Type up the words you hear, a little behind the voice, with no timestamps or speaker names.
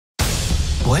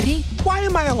Woody? Why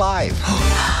am I alive?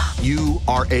 You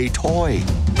are a toy.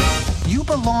 You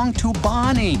belong to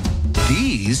Bonnie.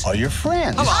 These are your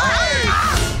friends.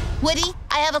 Woody,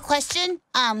 I have a question.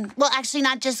 Well, actually,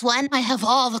 not just one. I have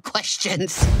all the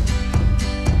questions.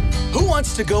 Who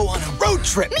wants to go on a road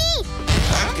trip? Me!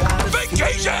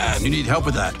 Vacation! You need help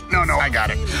with that. No, I got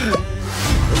it.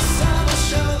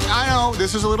 I know,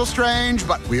 this is a little strange,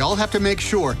 but we all have to make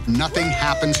sure nothing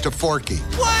happens to Forky.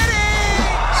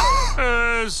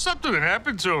 Something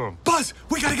happened to him. Buzz,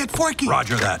 we gotta get Forky.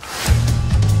 Roger that.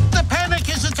 The panic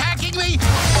is attacking me.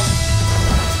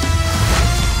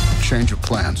 Change of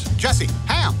plans. Jesse,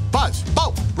 Ham, Buzz,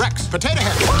 Bo, Rex, Potato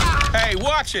Head. Hey,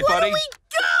 watch it, buddy. Where do we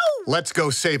go? Let's go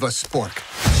save a spork.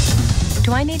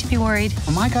 Do I need to be worried?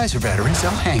 Well, my guys are veterans.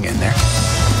 They'll hang in there.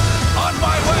 On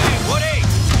my way, Woody!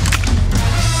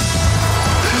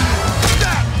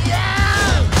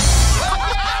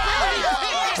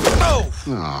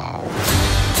 Oh.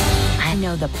 I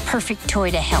know the perfect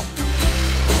toy to help.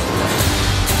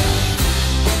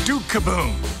 Duke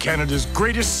Kaboom, Canada's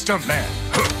greatest stuntman.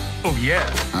 Oh, yeah.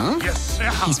 Huh? Yes.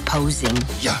 He's posing.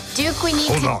 Yeah. Duke, we need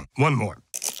Hold to... on. One more.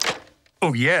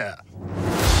 Oh, yeah.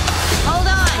 Hold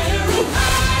on.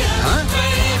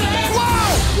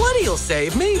 Woody'll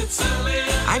save me.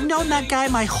 I've known that guy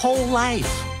my whole life.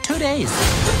 2 days.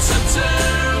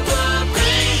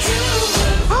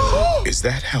 Is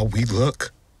that how we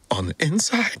look on the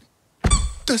inside?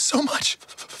 There's so much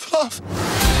fluff.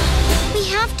 We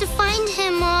have to find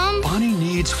him, Mom. Bonnie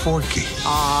needs Forky.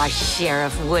 Aw,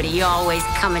 Sheriff Woody, always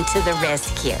coming to the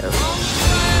rescue.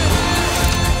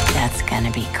 That's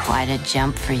gonna be quite a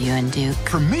jump for you and Duke.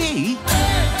 For me?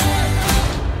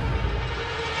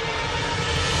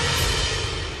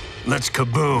 Let's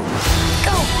kaboom.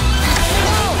 Go!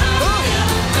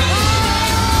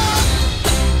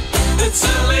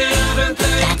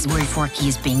 That's where Forky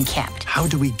is being kept. How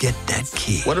do we get that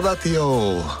key? What about the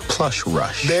old plush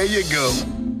rush? There you go.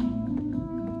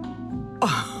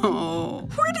 Oh,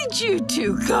 where did you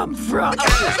two come from?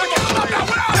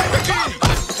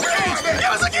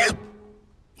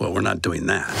 Well, we're not doing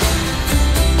that.